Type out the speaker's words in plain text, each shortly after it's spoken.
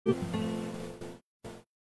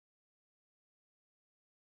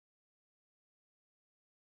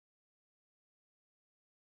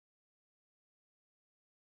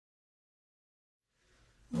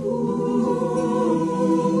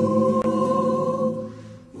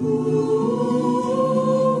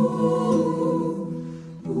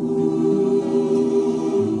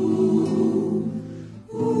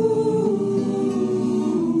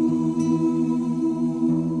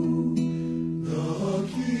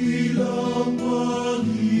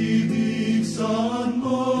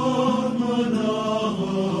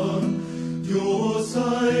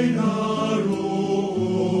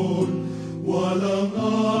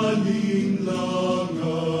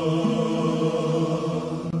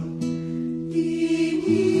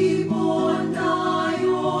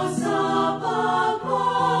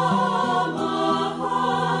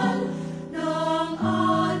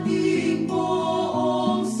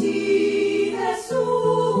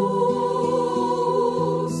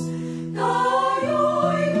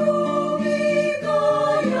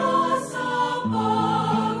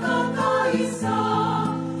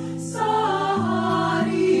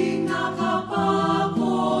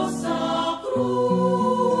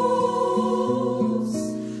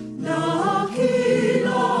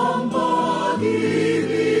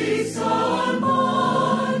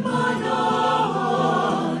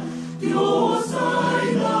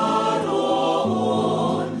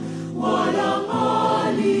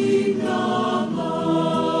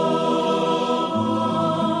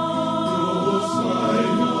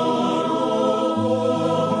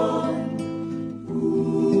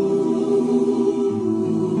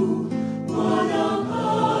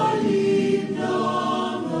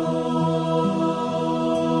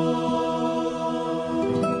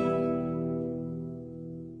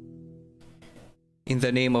In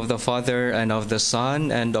the name of the Father, and of the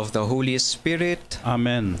Son, and of the Holy Spirit.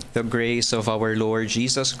 Amen. The grace of our Lord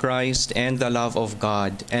Jesus Christ, and the love of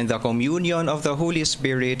God, and the communion of the Holy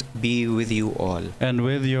Spirit be with you all. And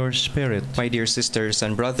with your spirit. My dear sisters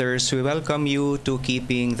and brothers, we welcome you to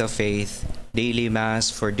Keeping the Faith Daily Mass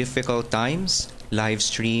for Difficult Times, live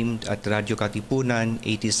streamed at Radyo Katipunan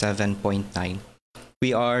 87.9.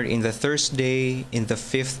 We are in the Thursday in the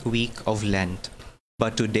 5th week of Lent.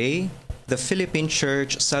 But today, the Philippine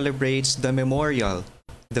Church celebrates the memorial,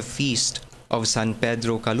 the feast of San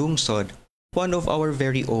Pedro Calungsod, one of our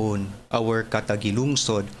very own, our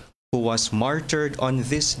Katagilungsod, who was martyred on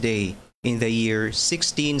this day in the year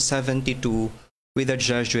 1672 with the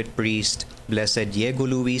Jesuit priest, Blessed Diego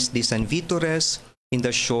Luis de San Vitores, in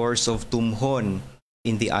the shores of Tumhon,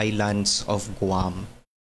 in the islands of Guam.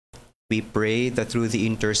 We pray that through the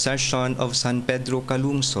intercession of San Pedro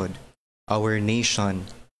Calungsod, our nation,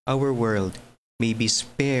 our world may be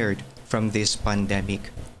spared from this pandemic.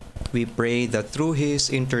 We pray that through his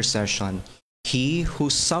intercession, he who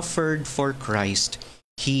suffered for Christ,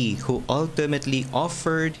 he who ultimately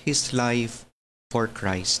offered his life for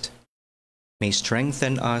Christ, may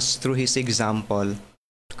strengthen us through his example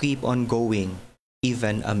to keep on going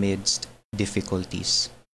even amidst difficulties.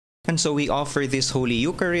 And so we offer this Holy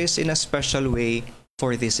Eucharist in a special way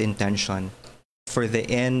for this intention, for the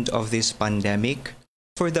end of this pandemic,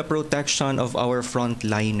 for the protection of our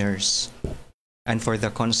frontliners, and for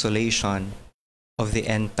the consolation of the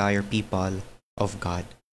entire people of God.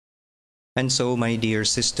 And so, my dear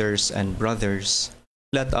sisters and brothers,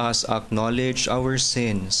 let us acknowledge our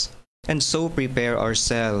sins and so prepare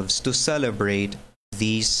ourselves to celebrate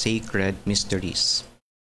these sacred mysteries.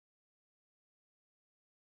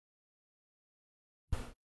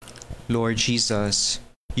 Lord Jesus,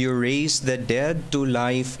 you raised the dead to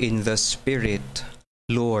life in the Spirit.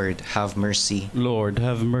 Lord, have mercy. Lord,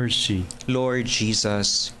 have mercy. Lord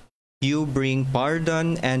Jesus, you bring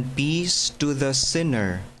pardon and peace to the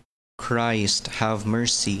sinner. Christ, have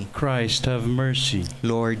mercy. Christ, have mercy.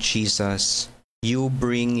 Lord Jesus, you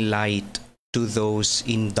bring light to those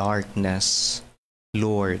in darkness.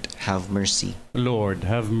 Lord, have mercy. Lord,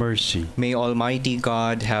 have mercy. May Almighty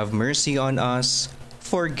God have mercy on us,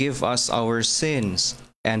 forgive us our sins,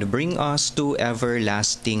 and bring us to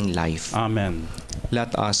everlasting life. Amen.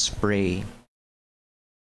 Let us pray.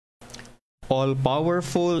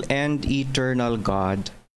 All-powerful and eternal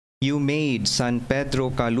God, you made San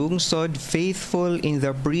Pedro Calungsod faithful in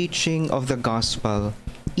the preaching of the gospel,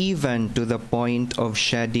 even to the point of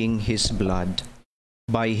shedding his blood.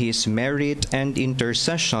 By his merit and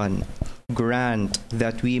intercession, grant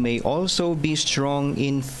that we may also be strong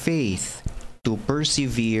in faith to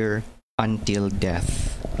persevere until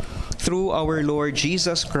death. Through our Lord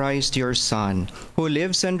Jesus Christ, your Son, who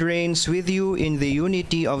lives and reigns with you in the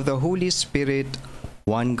unity of the Holy Spirit,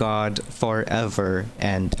 one God, forever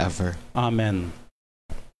and ever. Amen.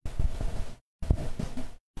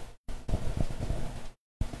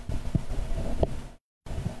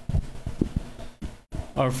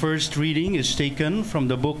 Our first reading is taken from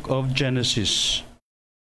the book of Genesis.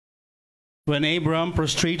 When Abram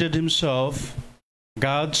prostrated himself,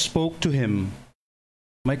 God spoke to him,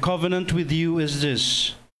 "My covenant with you is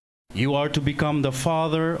this: you are to become the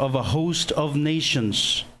father of a host of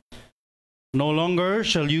nations. No longer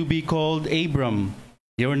shall you be called Abram.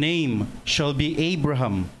 Your name shall be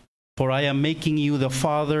Abraham, for I am making you the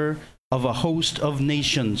father of a host of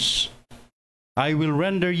nations. I will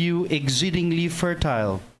render you exceedingly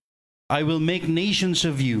fertile. I will make nations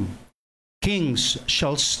of you. Kings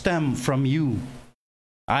shall stem from you.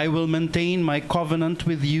 I will maintain my covenant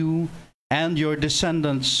with you and your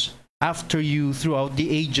descendants after you throughout the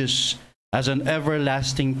ages as an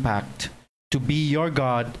everlasting pact, to be your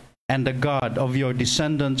God and the God of your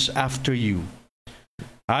descendants after you.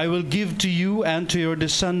 I will give to you and to your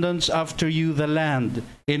descendants after you the land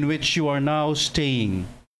in which you are now staying,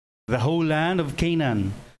 the whole land of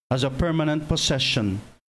Canaan, as a permanent possession,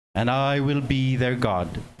 and I will be their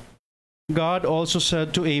God." God also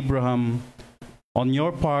said to Abraham, "On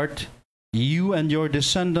your part, you and your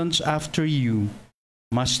descendants after you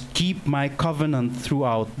must keep my covenant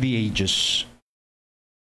throughout the ages."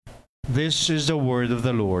 This is the word of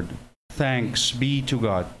the Lord. Thanks be to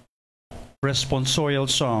God. Responsorial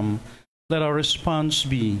Psalm. Let our response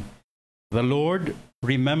be, "The Lord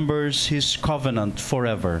remembers his covenant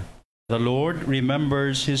forever." The Lord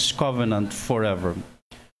remembers his covenant forever.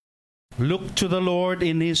 Look to the Lord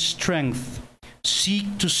in his strength.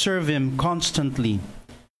 Seek to serve him constantly.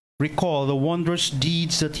 Recall the wondrous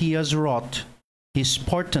deeds that he has wrought, his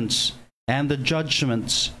portents, and the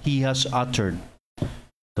judgments he has uttered.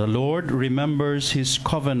 The Lord remembers his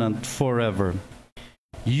covenant forever.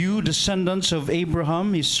 You, descendants of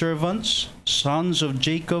Abraham, his servants, sons of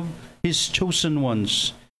Jacob, his chosen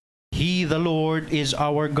ones, he, the Lord, is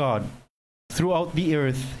our God. Throughout the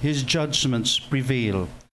earth his judgments prevail.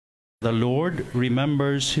 The Lord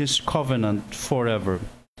remembers his covenant forever.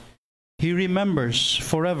 He remembers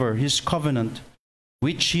forever his covenant,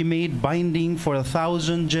 which he made binding for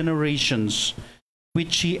 1,000 generations,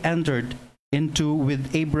 which he entered into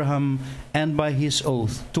with Abraham and by his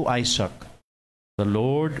oath to Isaac. The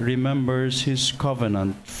Lord remembers his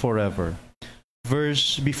covenant forever.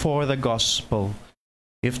 Verse before the gospel.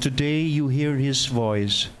 If today you hear his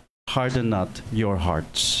voice, harden not your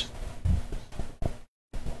hearts.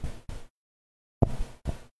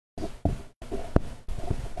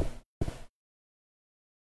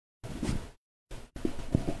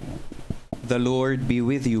 The Lord be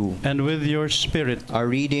with you. And with your spirit. A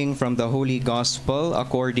reading from the Holy Gospel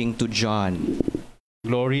according to John.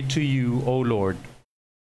 Glory to you, O Lord.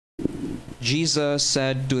 Jesus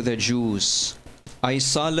said to the Jews, "I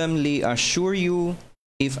solemnly assure you,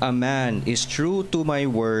 if a man is true to my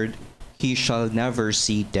word, he shall never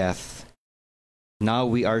see death." "Now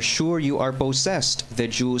we are sure you are possessed," the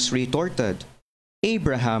Jews retorted.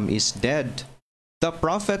 "Abraham is dead. The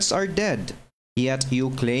prophets are dead. Yet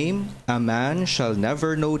you claim a man shall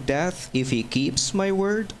never know death if he keeps my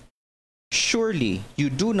word? Surely you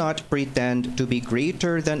do not pretend to be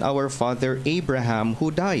greater than our father Abraham, who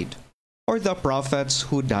died, or the prophets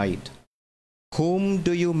who died. Whom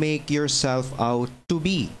do you make yourself out to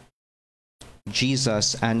be?"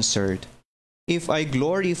 Jesus answered, "If I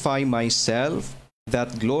glorify myself,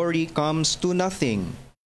 that glory comes to nothing.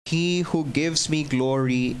 He who gives me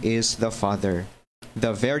glory is the Father,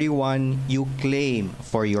 the very one you claim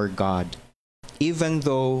for your God, even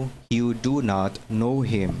though you do not know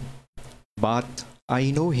him. But I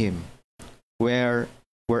know him. Were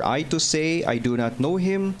I to say I do not know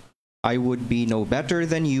him, I would be no better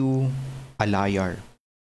than you, a liar.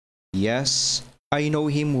 Yes, I know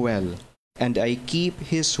him well, and I keep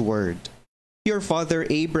his word. Your father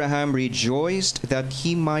Abraham rejoiced that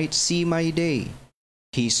he might see my day.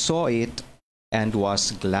 He saw it and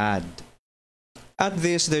was glad." At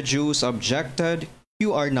this the Jews objected,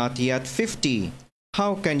 "You are not yet 50.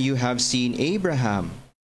 How can you have seen Abraham?"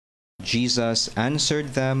 Jesus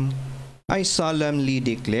answered them, "I solemnly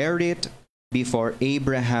declare it, before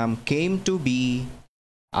Abraham came to be,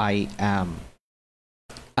 I am."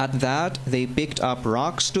 At that they picked up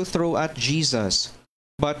rocks to throw at Jesus,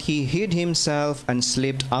 but he hid himself and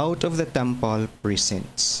slipped out of the temple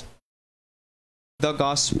precincts. The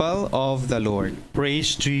Gospel of the Lord.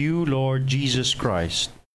 Praise to you, Lord Jesus Christ.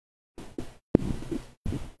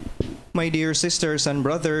 My dear sisters and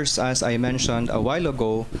brothers, as I mentioned a while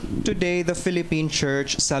ago, today the Philippine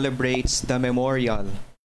Church celebrates the memorial,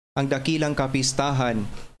 ang dakilang kapistahan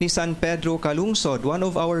ni San Pedro Calungsod, one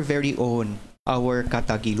of our very own, our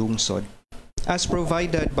Katagilungsod. As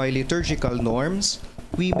provided by liturgical norms,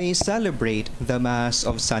 we may celebrate the Mass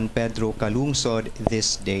of San Pedro Calungsod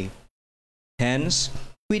this day. Hence,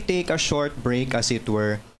 we take a short break, as it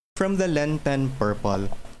were, from the Lenten purple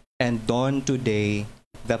and don today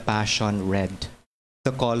the Passion red,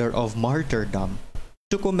 the color of martyrdom,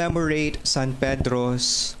 to commemorate San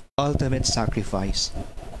Pedro's ultimate sacrifice,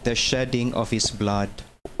 the shedding of his blood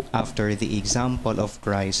after the example of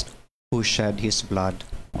Christ who shed his blood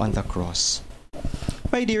on the cross.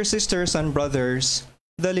 My dear sisters and brothers,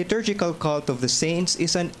 the liturgical cult of the saints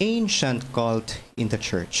is an ancient cult in the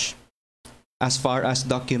Church. As far as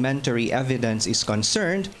documentary evidence is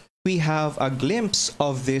concerned, we have a glimpse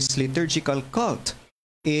of this liturgical cult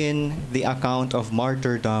in the account of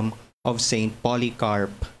martyrdom of Saint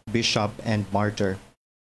Polycarp, bishop and martyr.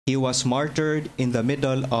 He was martyred in the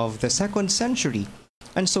middle of the 2nd century,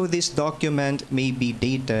 and so this document may be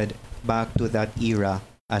dated back to that era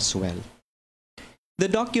as well. The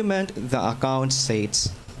document, the account states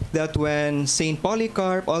that when Saint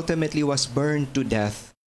Polycarp ultimately was burned to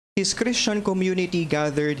death, his Christian community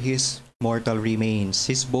gathered his mortal remains,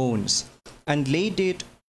 his bones, and laid it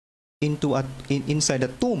inside a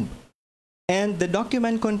tomb. And the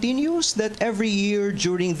document continues that every year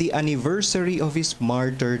during the anniversary of his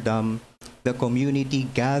martyrdom, the community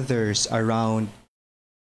gathers around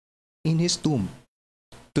in his tomb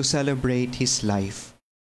to celebrate his life,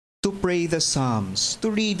 to pray the Psalms,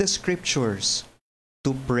 to read the Scriptures,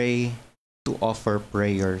 to pray, to offer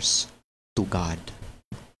prayers to God.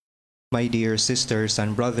 My dear sisters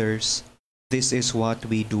and brothers, this is what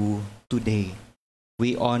we do today.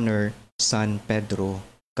 We honor San Pedro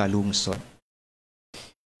Calungsod.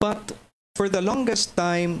 But for the longest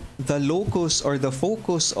time, the locus or the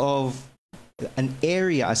focus of an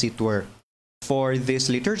area, as it were, for this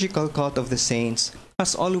liturgical cult of the saints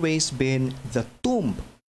has always been the tomb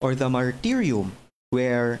or the martyrium,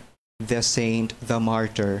 where the saint, the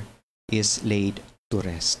martyr, is laid to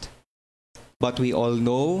rest. But we all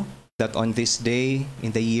know that on this day,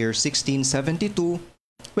 in the year 1672,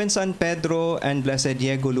 when San Pedro and Blessed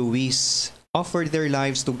Diego Luis offered their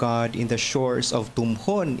lives to God in the shores of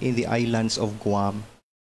Tumhon in the islands of Guam,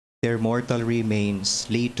 their mortal remains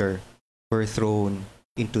later were thrown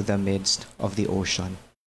into the midst of the ocean.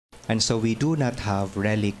 And so we do not have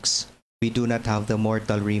relics, we do not have the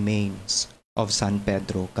mortal remains of San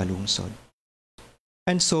Pedro Calungsod.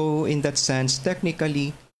 And so in that sense,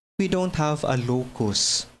 technically, we don't have a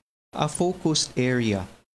locus, a focused area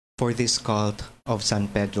for this cult of San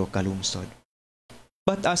Pedro Calungsod.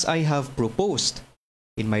 But as I have proposed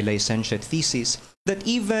in my licentiate thesis, that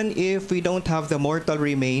even if we don't have the mortal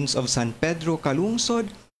remains of San Pedro Calungsod,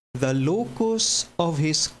 the locus of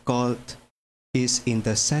his cult is in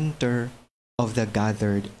the center of the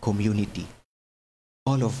gathered community.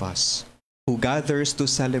 All of us who gathers to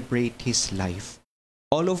celebrate his life,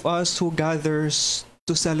 all of us who gathers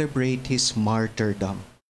to celebrate his martyrdom,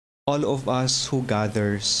 all of us who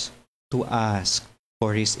gathers to ask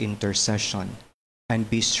for his intercession and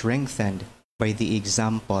be strengthened by the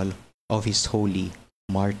example of his holy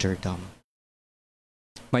martyrdom.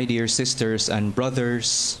 My dear sisters and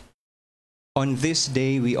brothers, on this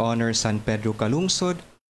day we honor San Pedro Calungsod,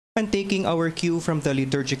 and taking our cue from the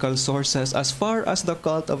liturgical sources as far as the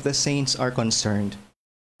cult of the saints are concerned,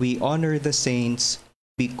 we honor the saints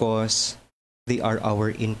because they are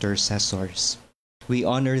our intercessors. We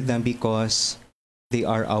honor them because they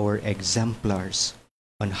are our exemplars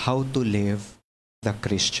on how to live the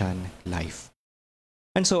Christian life.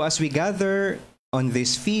 And so as we gather on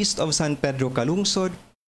this feast of San Pedro Calungsod,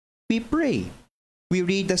 we pray, we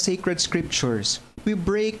read the sacred scriptures, we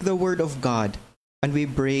break the word of God, and we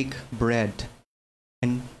break bread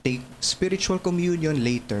and take spiritual communion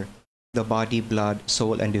later, the body, blood,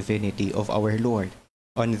 soul, and divinity of our Lord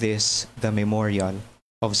on this, the memorial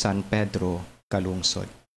of San Pedro Calungsod.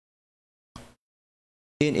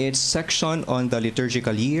 In its section on the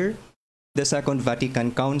liturgical year, the Second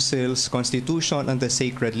Vatican Council's Constitution on the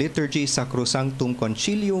Sacred Liturgy, Sacrosanctum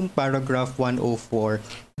Concilium, paragraph 104,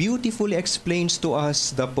 beautifully explains to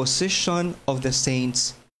us the position of the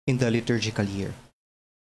saints in the liturgical year.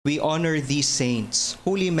 We honor these saints,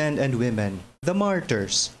 holy men and women, the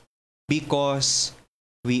martyrs, because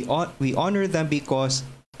we honor them because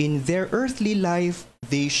in their earthly life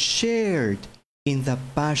they shared in the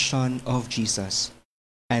passion of Jesus.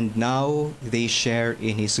 And now they share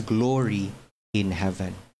in his glory in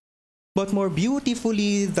heaven. But more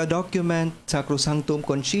beautifully, the document Sacrosanctum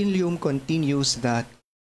Concilium continues that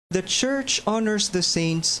the Church honors the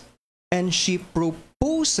saints and she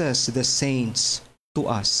proposes the saints to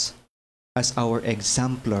us as our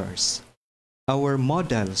exemplars, our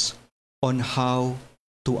models on how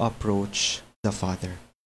to approach the Father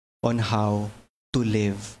on how to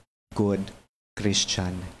live good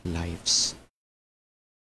Christian lives.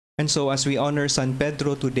 And so as we honor San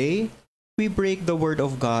Pedro today, we break the Word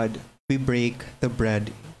of God, we break the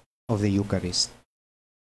bread of the Eucharist.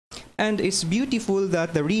 And it's beautiful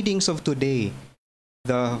that the readings of today,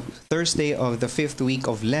 the Thursday of the 5th week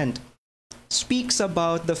of Lent, speaks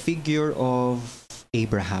about the figure of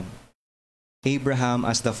Abraham. Abraham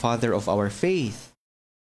as the father of our faith.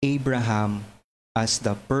 Abraham as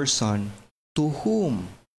the person to whom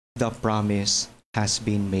the promise has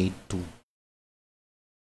been made to.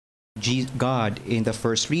 God, in the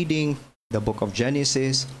first reading, the book of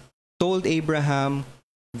Genesis, told Abraham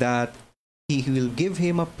that he will give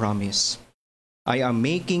him a promise. I am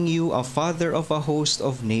making you a father of a host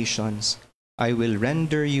of nations. I will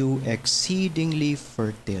render you exceedingly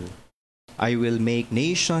fertile. I will make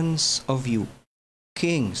nations of you.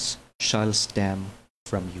 Kings shall stem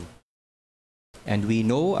from you. And we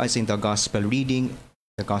know, as in the gospel reading,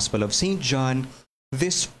 the Gospel of St. John,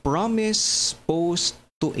 this promise posed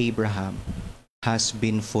to Abraham has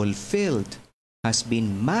been fulfilled, has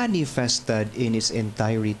been manifested in its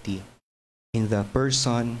entirety in the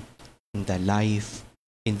person, in the life,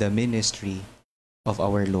 in the ministry of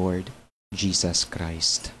our Lord Jesus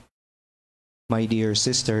Christ. My dear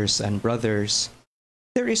sisters and brothers,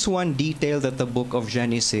 there is one detail that the book of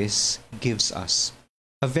Genesis gives us,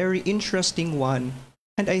 a very interesting one,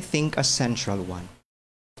 and I think a central one.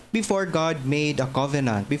 Before God made a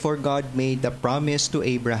covenant, before God made the promise to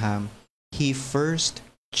Abraham, he first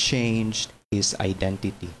changed his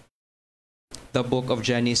identity. The book of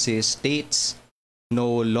Genesis states, "No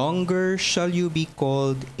longer shall you be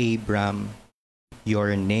called Abram,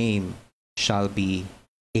 your name shall be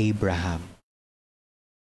Abraham."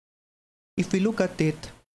 If we look at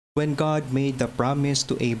it, when God made the promise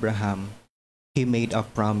to Abraham, he made a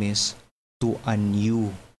promise to a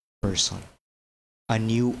new person, a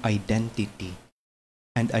new identity,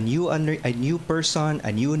 and a new person,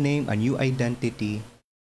 a new name, a new identity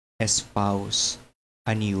espouse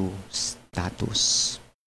a new status.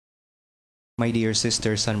 My dear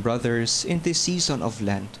sisters and brothers, in this season of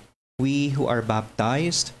Lent, we who are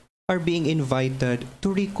baptized are being invited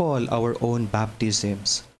to recall our own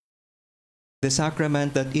baptisms, the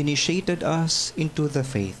sacrament that initiated us into the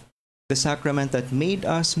faith, the sacrament that made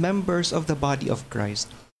us members of the body of Christ,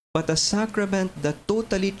 but a sacrament that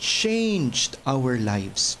totally changed our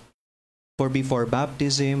lives. For before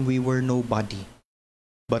baptism, we were nobody.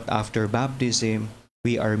 But after baptism,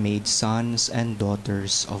 we are made sons and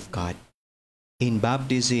daughters of God. In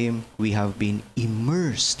baptism, we have been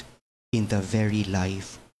immersed in the very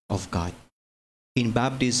life of God. In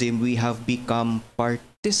baptism, we have become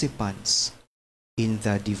participants in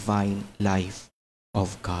the divine life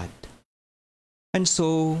of God. And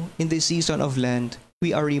so, in the season of Lent,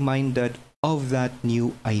 we are reminded of that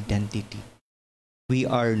new identity. We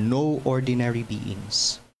are no ordinary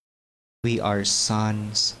beings. We are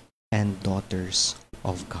sons and daughters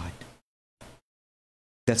of God.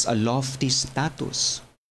 That's a lofty status,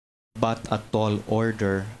 but a tall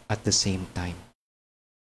order at the same time.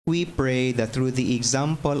 We pray that through the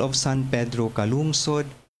example of San Pedro Calungsod,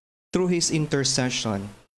 through his intercession,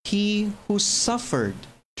 he who suffered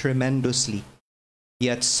tremendously,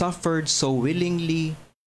 yet suffered so willingly,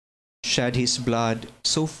 shed his blood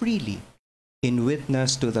so freely in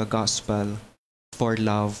witness to the gospel for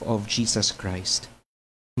love of Jesus Christ.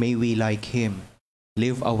 May we, like him,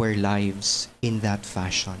 live our lives in that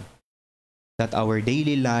fashion, that our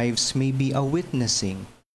daily lives may be a witnessing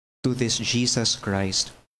to this Jesus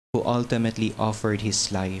Christ who ultimately offered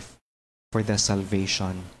his life for the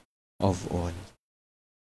salvation of all.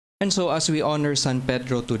 And so as we honor San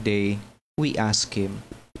Pedro today, we ask him,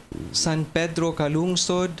 San Pedro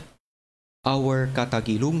Calungsod, our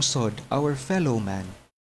katagilungsod, our fellow man,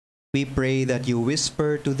 we pray that you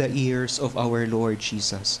whisper to the ears of our Lord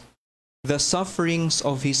Jesus the sufferings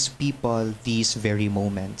of his people these very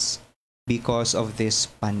moments because of this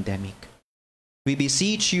pandemic. We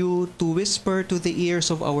beseech you to whisper to the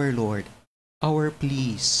ears of our Lord our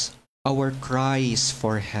pleas, our cries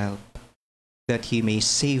for help, that he may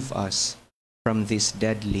save us from this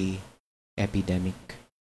deadly epidemic.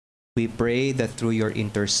 We pray that through your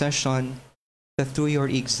intercession, that through your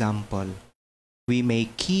example, we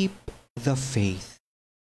may keep the faith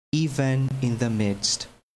even in the midst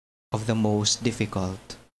of the most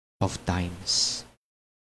difficult of times.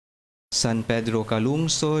 San Pedro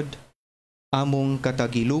Calungsod, among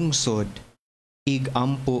katagilungsod,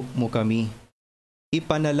 igampo mo kami,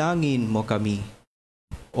 ipanalangin mo kami,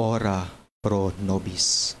 ora pro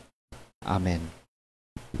nobis. Amen.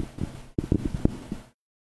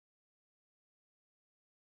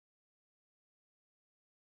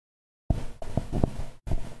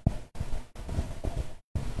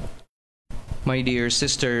 My dear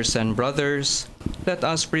sisters and brothers, let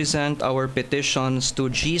us present our petitions to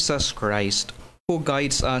Jesus Christ, who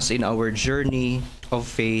guides us in our journey of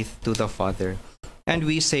faith to the Father. And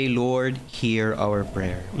we say, Lord, hear our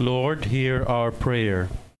prayer. Lord, hear our prayer.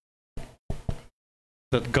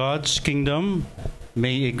 That God's kingdom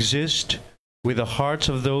may exist with the hearts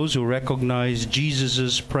of those who recognize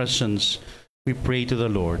Jesus' presence, we pray to the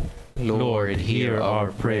Lord. Lord, hear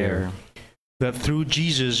our prayer. That through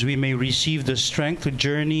Jesus we may receive the strength to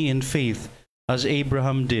journey in faith as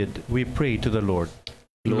Abraham did, we pray to the Lord.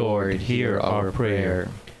 Lord, hear our prayer.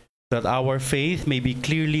 That our faith may be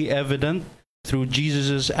clearly evident through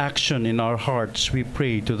Jesus' action in our hearts, we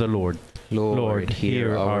pray to the Lord. Lord,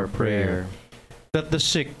 hear our prayer. That the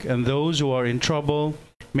sick and those who are in trouble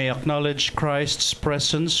may acknowledge Christ's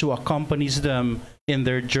presence who accompanies them in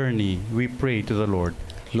their journey, we pray to the Lord.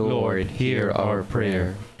 Lord, hear our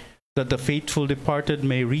prayer. That the faithful departed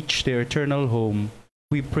may reach their eternal home,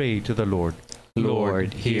 we pray to the Lord.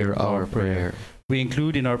 Lord, hear our prayer. We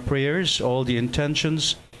include in our prayers all the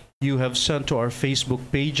intentions you have sent to our Facebook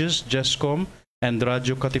pages, JESCOM and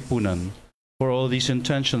Radyo Katipunan. For all these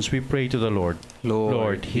intentions, we pray to the Lord.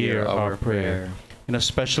 Lord, hear our prayer. In a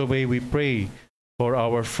special way, we pray for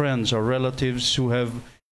our friends or relatives who have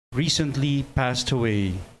recently passed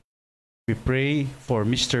away. We pray for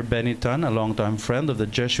Mr. Benitan, a longtime friend of the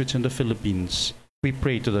Jesuits in the Philippines. We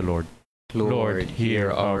pray to the Lord. Lord,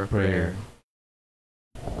 hear our prayer.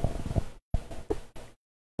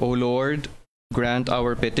 O Lord, grant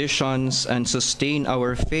our petitions and sustain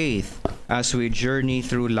our faith as we journey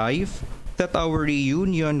through life, that our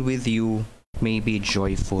reunion with you may be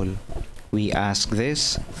joyful. We ask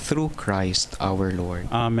this through Christ our Lord.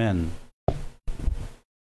 Amen.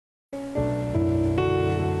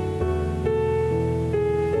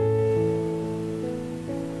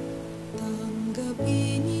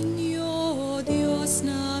 Tanggapin ninyo, Diyos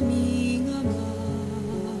naming Ama,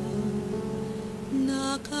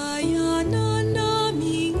 nakayanan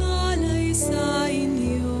naming alay sa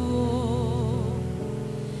inyo.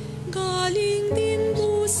 Galing din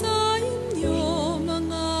po sa inyo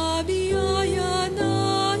mga biyaya na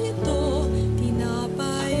ito,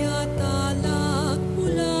 tinapay at alak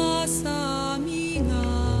mula sa aming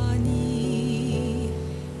ani.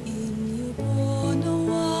 Inyo po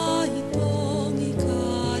nawa itong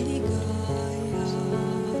ikaligaya,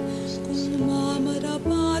 kung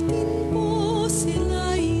mamarapatin po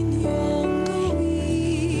sila inyong gawin.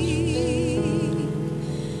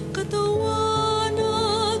 Katawan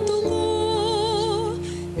at dugo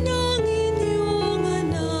ng inyong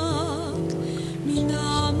anak,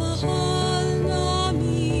 minamahal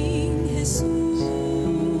naming Jesus.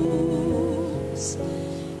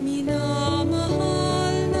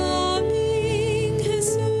 Minamahal naming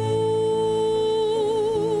Jesus.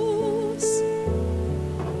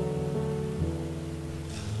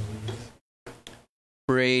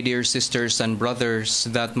 Pray, dear sisters and brothers,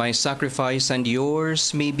 that my sacrifice and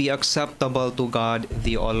yours may be acceptable to God,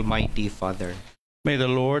 the Almighty Father. May the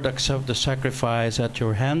Lord accept the sacrifice at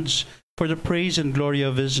your hands for the praise and glory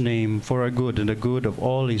of his name, for our good and the good of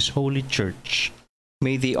all his holy church.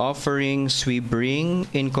 May the offerings we bring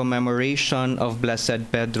in commemoration of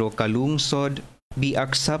Blessed Pedro Calungsod be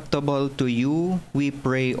acceptable to you, we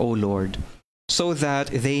pray, O Lord, so that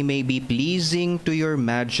they may be pleasing to your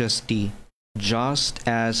majesty, just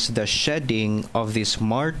as the shedding of this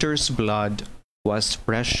martyr's blood was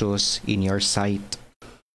precious in your sight.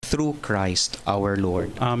 Through Christ our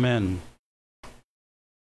Lord. Amen.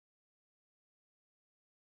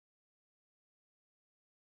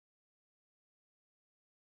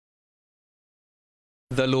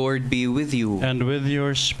 The Lord be with you. And with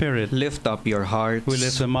your spirit, Lift up your hearts. we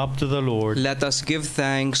lift them up to the Lord. Let us give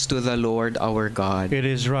thanks to the Lord our God. It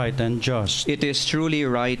is right and just. It is truly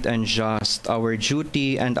right and just, our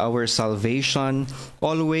duty and our salvation,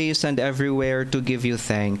 always and everywhere to give you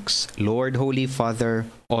thanks, Lord, Holy Father,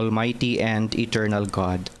 Almighty and eternal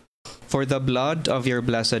God. For the blood of your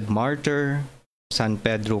blessed martyr, San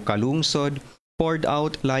Pedro Calungsod, poured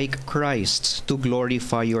out like Christ's to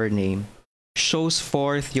glorify your name, shows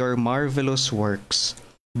forth your marvelous works,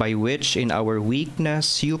 by which in our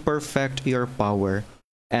weakness you perfect your power,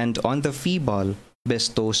 and on the feeble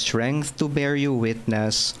bestow strength to bear you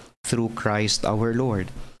witness through Christ our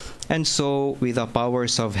Lord. And so, with the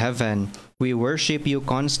powers of heaven, we worship you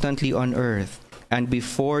constantly on earth, and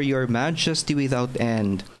before your majesty without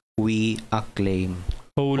end, we acclaim.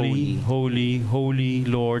 Holy, holy, holy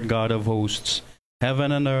Lord God of hosts,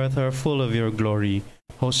 heaven and earth are full of your glory.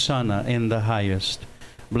 Hosanna in the highest.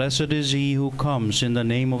 Blessed is he who comes in the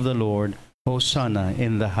name of the Lord. Hosanna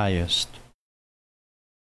in the highest.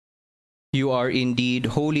 You are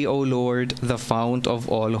indeed holy, O Lord, the fount of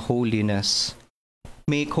all holiness.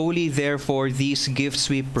 Make holy, therefore, these gifts,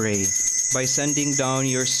 we pray, by sending down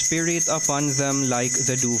your Spirit upon them like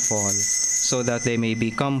the dewfall, so that they may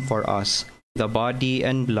become for us the body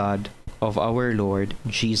and blood of our Lord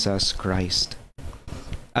Jesus Christ.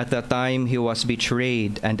 At the time he was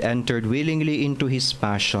betrayed and entered willingly into his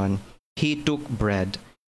passion, he took bread,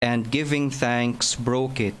 and giving thanks,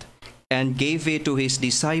 broke it, and gave it to his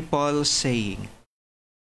disciples, saying,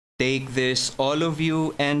 "Take this, all of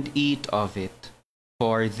you, and eat of it,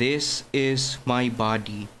 for this is my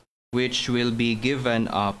body, which will be given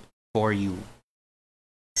up for you."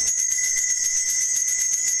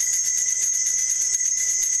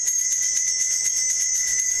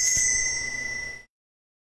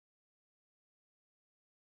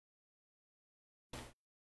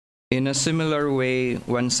 In a similar way,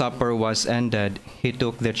 when supper was ended, he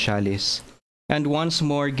took the chalice, and once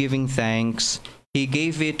more giving thanks, he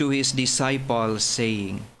gave it to his disciples,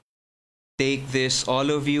 saying, "Take this, all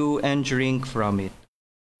of you, and drink from it,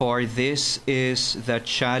 for this is the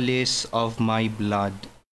chalice of my blood,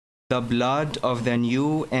 the blood of the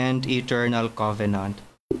new and eternal covenant,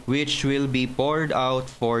 which will be poured out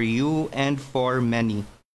for you and for many,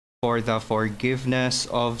 for the forgiveness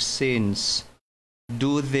of sins.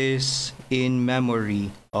 Do this in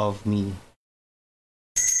memory of me."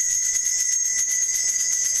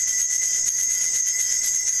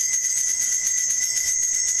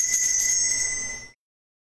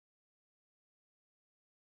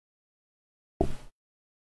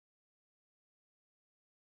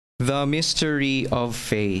 The mystery of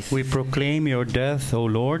faith. We proclaim your death, O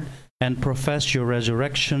Lord, and profess your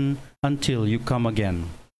resurrection until you come again.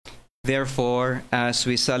 Therefore, as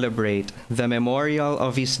we celebrate the memorial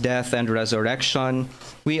of his death and resurrection,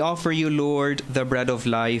 we offer you, Lord, the bread of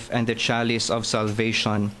life and the chalice of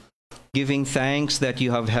salvation, giving thanks that you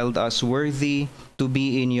have held us worthy to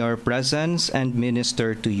be in your presence and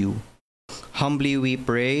minister to you. Humbly we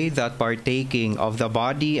pray that partaking of the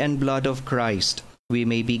body and blood of Christ, we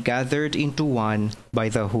may be gathered into one by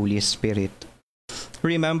the Holy Spirit.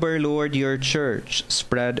 Remember, Lord, your church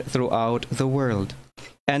spread throughout the world,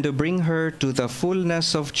 and to bring her to the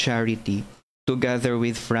fullness of charity, together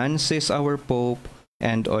with Francis our Pope,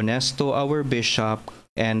 and Onesto our Bishop,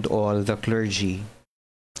 and all the clergy.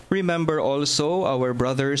 Remember also our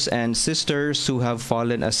brothers and sisters who have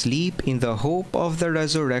fallen asleep in the hope of the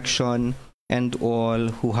resurrection, and all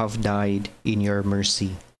who have died in your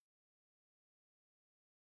mercy.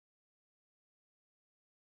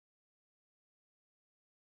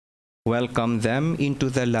 Welcome them into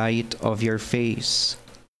the light of your face.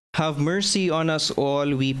 Have mercy on us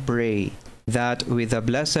all, we pray, that with the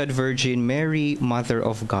Blessed Virgin Mary, Mother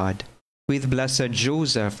of God, with Blessed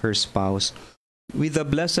Joseph, her spouse, with the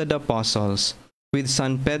blessed apostles, with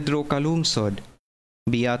San Pedro Calungsod,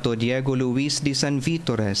 Beato Diego Luis de San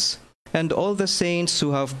Vitores, and all the saints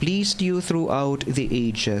who have pleased you throughout the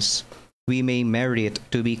ages, we may merit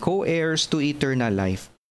to be co-heirs to eternal life,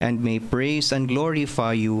 and may praise and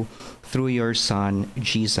glorify you through your Son,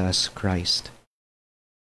 Jesus Christ.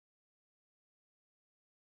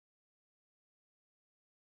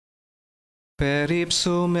 Per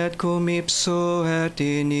ipsum et cum ipso et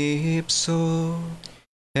in ipso,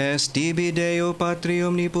 est tibi Deo Patri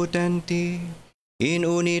Omnipotenti, in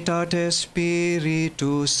unitate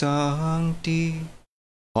Spiritus Sancti,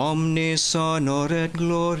 omnis honor et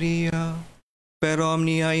gloria, per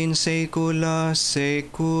omnia in saecula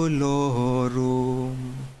saeculorum.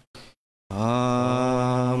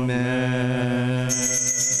 Amen.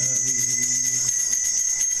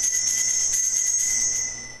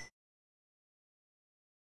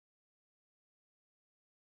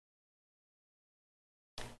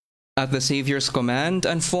 At the Savior's command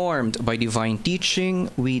and formed by divine teaching,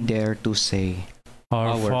 we dare to say,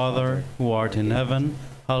 Our Father, who art in heaven,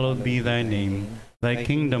 hallowed be thy name. Thy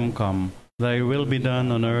kingdom come, thy will be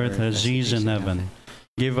done on earth as it is in heaven.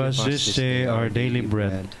 Give us this day our daily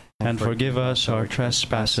bread, and forgive us our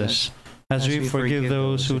trespasses, as we forgive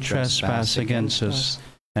those who trespass against us.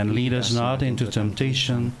 And lead us not into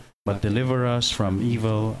temptation, but deliver us from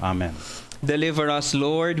evil. Amen. Deliver us,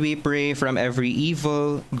 Lord, we pray, from every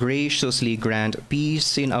evil. Graciously grant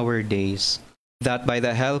peace in our days, that by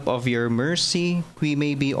the help of your mercy we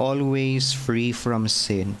may be always free from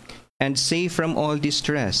sin, and safe from all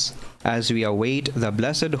distress, as we await the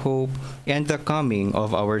blessed hope and the coming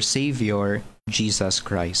of our Savior, Jesus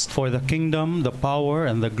Christ. For the kingdom, the power,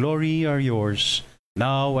 and the glory are yours,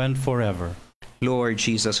 now and forever. Lord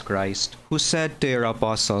Jesus Christ, who said to your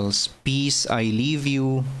apostles, Peace I leave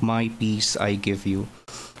you, my peace I give you.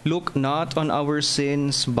 Look not on our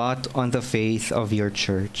sins, but on the faith of your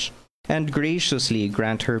church, and graciously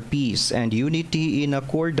grant her peace and unity in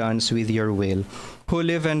accordance with your will, who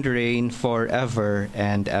live and reign forever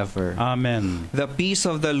and ever. Amen. The peace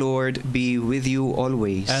of the Lord be with you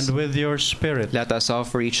always. And with your spirit. Let us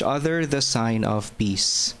offer each other the sign of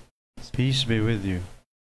peace. Peace be with you.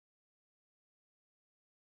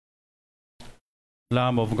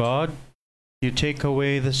 Lamb of God, you take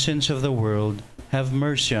away the sins of the world, have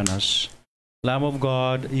mercy on us. Lamb of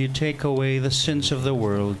God, you take away the sins of the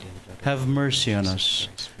world, have mercy on us.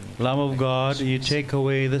 Lamb of God, you take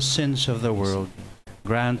away the sins of the world,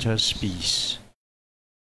 grant us peace.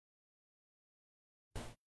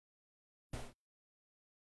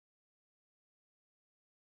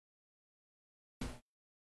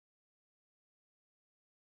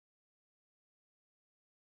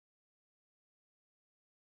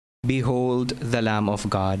 Behold the Lamb of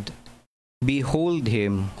God. Behold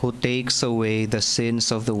him who takes away the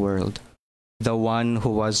sins of the world, the one who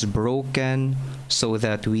was broken so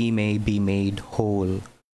that we may be made whole.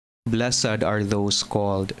 Blessed are those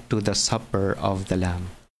called to the supper of the Lamb.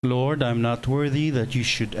 Lord, I am not worthy that you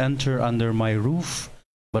should enter under my roof,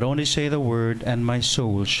 but only say the word, and my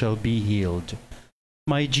soul shall be healed.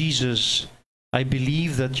 My Jesus, I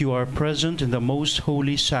believe that you are present in the most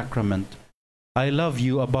holy sacrament. I love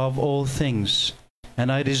you above all things, and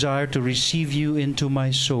I desire to receive you into my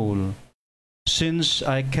soul. Since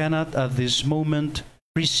I cannot at this moment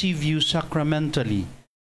receive you sacramentally,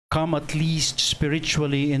 come at least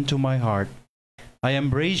spiritually into my heart. I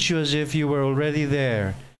embrace you as if you were already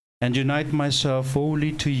there, and unite myself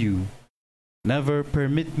wholly to you. Never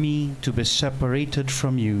permit me to be separated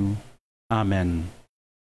from you. Amen.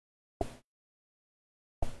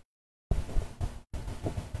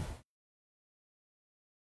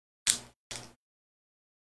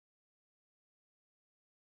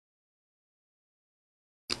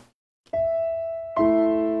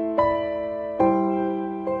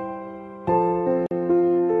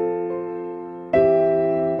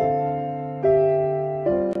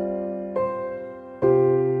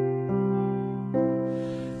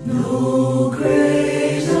 No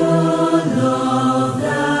greater love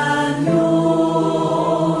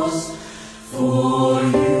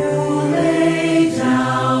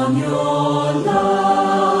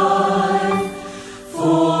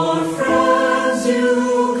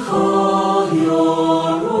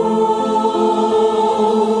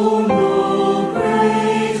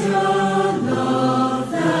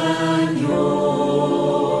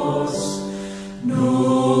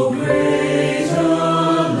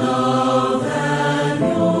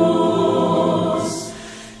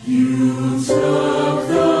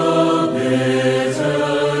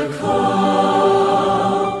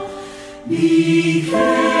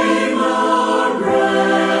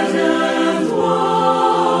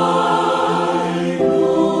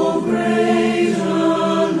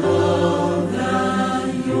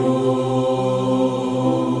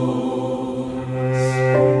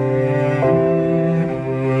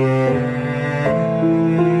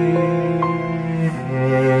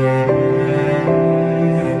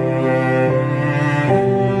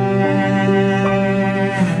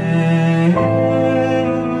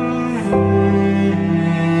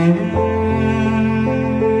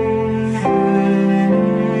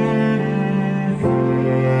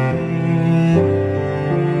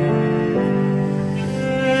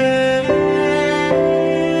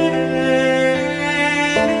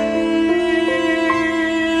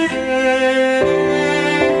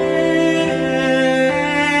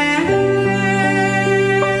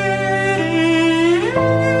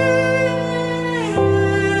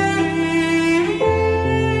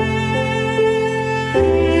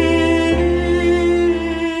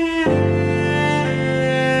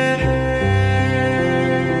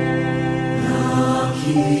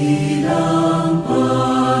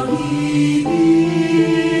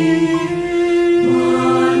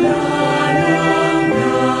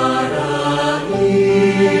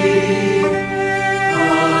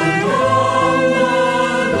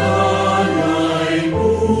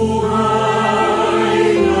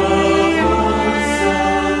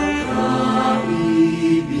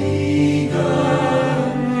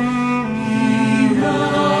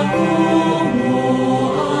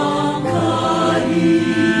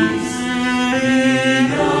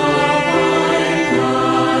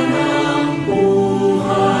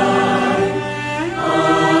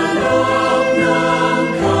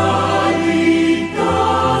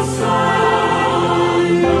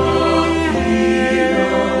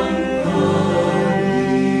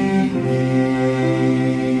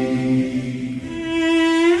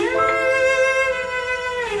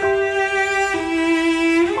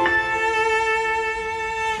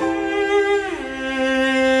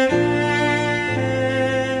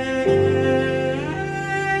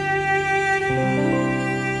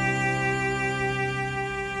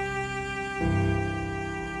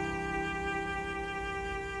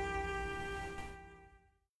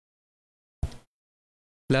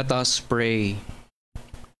Let us pray.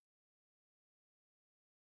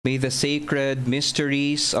 May the sacred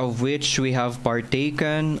mysteries of which we have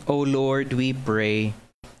partaken, O Lord, we pray,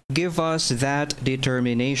 give us that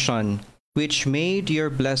determination which made your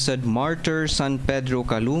blessed martyr San Pedro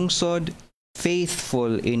Calungsod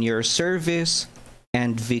faithful in your service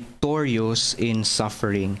and victorious in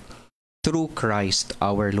suffering. Through Christ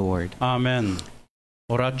our Lord. Amen.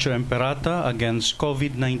 Oratio Imperata against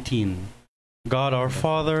COVID-19. God our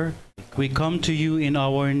Father, we come to you in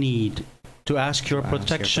our need to ask your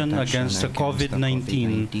protection against the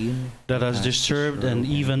COVID-19 that has disturbed and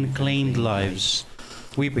even claimed lives.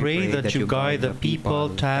 We pray that you guide the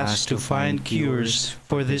people tasked to find cures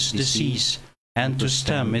for this disease and to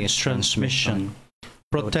stem its transmission.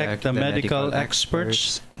 Protect the medical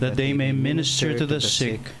experts that they may minister to the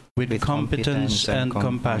sick with competence and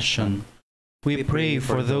compassion. We pray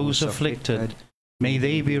for those afflicted. May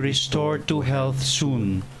they be restored to health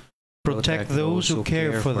soon. Protect those who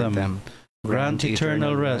care for them. Grant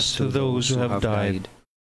eternal rest to those who have died.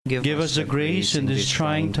 Give us the grace in this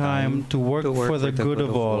trying time to work for the good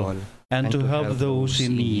of all and to help those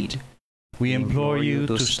in need. We implore you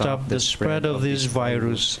to stop the spread of this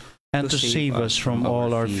virus and to save us from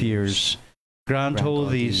all our fears. Grant all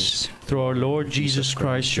these through our Lord Jesus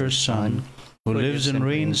Christ, your Son, who lives and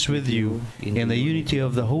reigns with you in the unity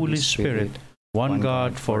of the Holy Spirit, one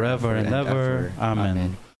God, forever and ever.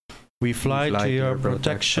 Amen. We fly to your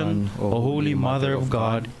protection, O Holy Mother of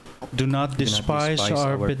God. Do not despise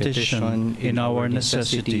our petition in our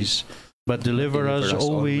necessities, but deliver us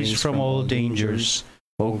always from all dangers.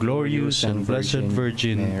 O glorious and blessed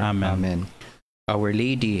Virgin. Amen. Our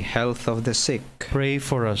Lady, health of the sick, Pray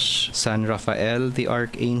for us. San Rafael the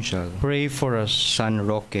Archangel, Pray for us. San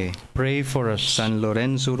Roque, Pray for us. San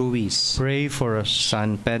Lorenzo Ruiz, Pray for us.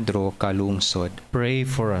 San Pedro Calungsod. Pray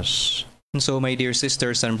for us. And so, my dear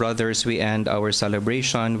sisters and brothers, we end our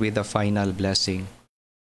celebration with the final blessing.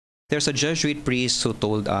 There's a Jesuit priest who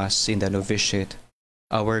told us in the novitiate,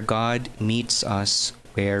 our God meets us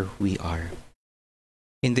where we are.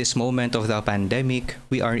 In this moment of the pandemic,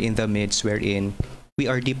 we are in the midst wherein we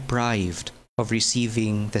are deprived of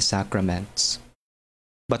receiving the sacraments.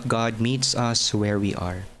 But God meets us where we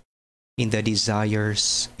are, in the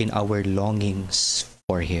desires, in our longings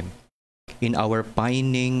for Him, in our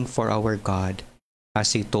pining for our God.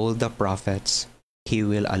 As He told the prophets, He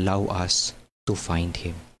will allow us to find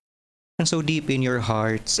Him. And so deep in your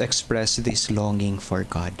hearts, express this longing for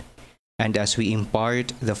God. And as we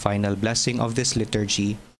impart the final blessing of this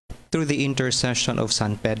liturgy, through the intercession of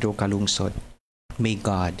San Pedro Calungsod, may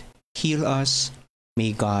God heal us,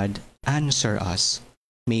 may God answer us,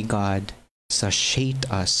 may God satiate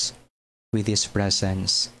us with His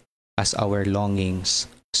presence as our longings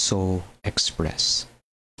so express.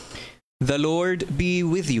 The Lord be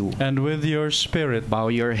with you. And with your spirit. Bow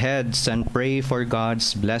your heads and pray for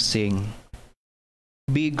God's blessing.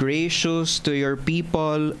 Be gracious to your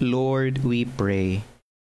people, Lord, we pray,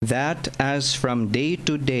 that as from day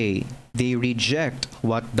to day they reject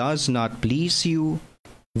what does not please you,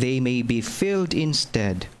 they may be filled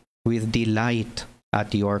instead with delight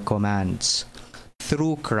at your commands.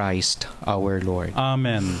 Through Christ our Lord.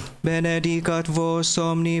 Amen. Benedicat vos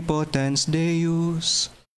omnipotens Deus,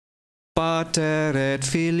 Pater et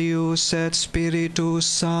Filius et Spiritus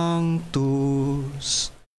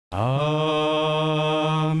Sanctus.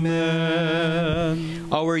 Amen.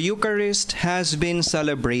 Our Eucharist has been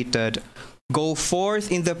celebrated. Go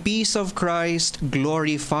forth in the peace of Christ,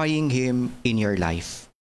 glorifying Him in your life.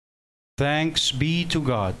 Thanks be to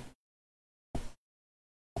God.